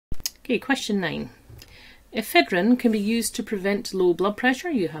Okay, question 9. Ephedrine can be used to prevent low blood pressure.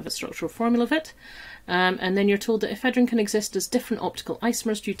 You have a structural formula of it. And then you're told that ephedrine can exist as different optical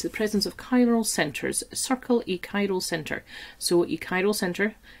isomers due to the presence of chiral centres. Circle a chiral centre. So a chiral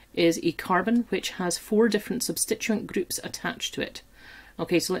centre is a carbon which has 4 different substituent groups attached to it.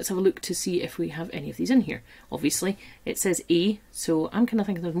 Okay, so let's have a look to see if we have any of these in here. Obviously, it says A, so I'm kind of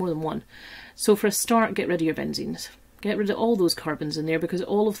thinking there's more than one. So for a start, get rid of your benzenes. Get rid of all those carbons in there because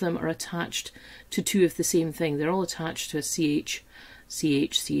all of them are attached to 2 of the same thing. They're all attached to a CH,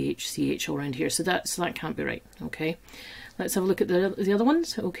 CH, CH, CH all around here. So that can't be right. Okay, let's have a look at the other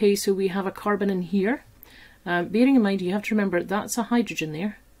ones. Okay, so we have a carbon in here. Bearing in mind, you have to remember that's a hydrogen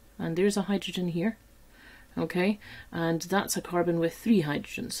there, and there's a hydrogen here. Okay, and that's a carbon with 3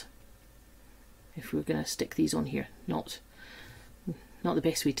 hydrogens. If we're going to stick these on here, not the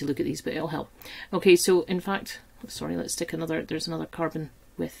best way to look at these, but it'll help. Okay, so in fact, sorry, let's stick another, there's another carbon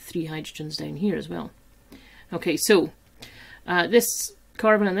with 3 hydrogens down here as well. Okay, so this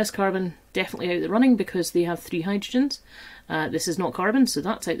carbon and this carbon definitely out the running because they have 3 hydrogens. This is not carbon, so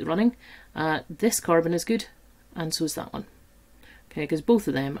that's out the running. This carbon is good, and so is that one. Okay, because both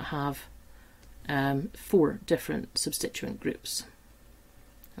of them have 4 different substituent groups.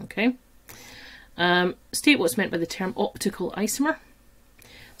 Okay. State what's meant by the term optical isomer.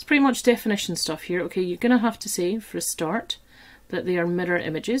 It's pretty much definition stuff here. Okay, you're going to have to say for a start that they are mirror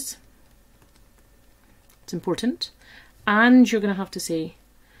images. It's important. And you're going to have to say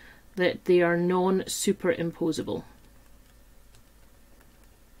that they are non-superimposable.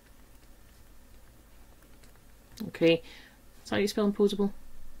 Okay, that's how you spell imposable.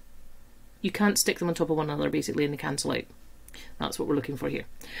 You can't stick them on top of one another basically and they cancel out. That's what we're looking for here.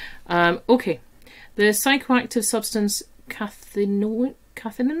 Okay, the psychoactive substance cathinone,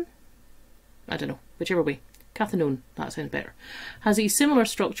 I don't know, whichever way, cathinone, that sounds better, has a similar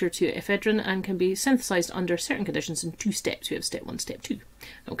structure to ephedrine and can be synthesized under certain conditions in 2 steps. We have step 1, step 2.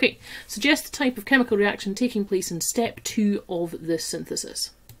 Okay, suggest the type of chemical reaction taking place in step 2 of this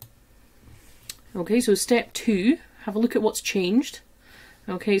synthesis. Okay, so step 2, have a look at what's changed.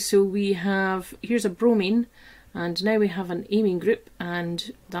 Okay, so we have, here's a bromine, and now we have an amine group,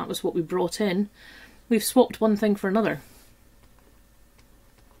 and that was what we brought in. We've swapped one thing for another.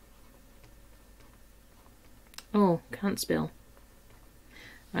 Oh, can't spell.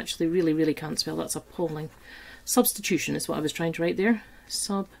 Actually, really can't spell. That's appalling. Substitution is what I was trying to write there.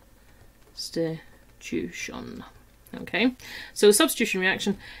 Substitution. Okay, so substitution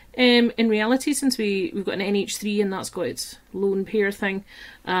reaction. In reality, since we've got an NH3 and that's got its lone pair thing,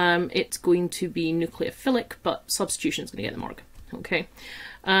 it's going to be nucleophilic, but substitution is going to get the mark. Okay,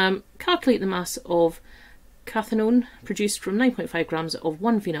 calculate the mass of cathinone produced from 9.5 grams of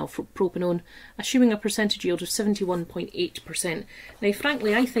 1-phenyl propanone, assuming a percentage yield of 71.8%. Now,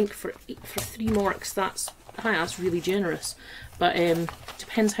 frankly, I think for 3 marks, that's really generous, but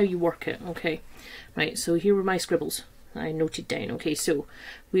depends how you work it. Okay. Right, so here were my scribbles I noted down. Okay, so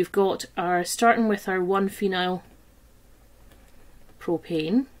we've got our, starting with our 1-phenyl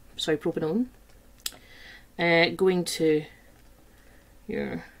propanone, going to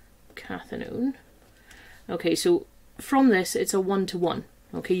your cathinone. Okay, so from this it's a 1-to-1.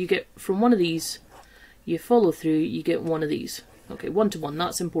 Okay, you get from one of these, you follow through, you get one of these. Okay, 1-to-1,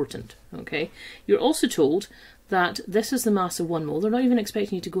 that's important. Okay, you're also told that this is the mass of 1 mole. They're not even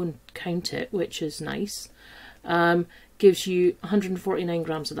expecting you to go and count it, which is nice. Gives you 149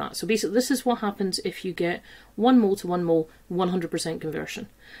 grams of that. So basically this is what happens if you get 1 mole to 1 mole, 100% conversion.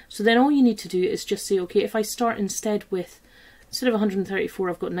 So then all you need to do is just say, okay, if I start instead of 134,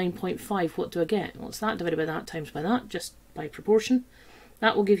 I've got 9.5, what do I get? Well, it's that divided by that times by that, just by proportion.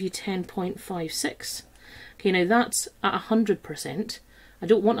 That will give you 10.56. Okay, now that's at 100%. I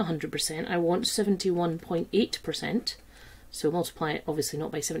don't want 100%, I want 71.8%. So multiply it, obviously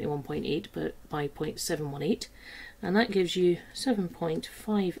not by 71.8, but by 0.718. And that gives you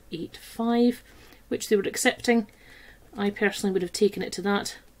 7.585, which they were accepting. I personally would have taken it to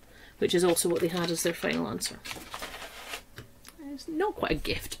that, which is also what they had as their final answer. It's not quite a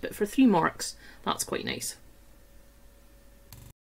gift, but for 3 marks, that's quite nice.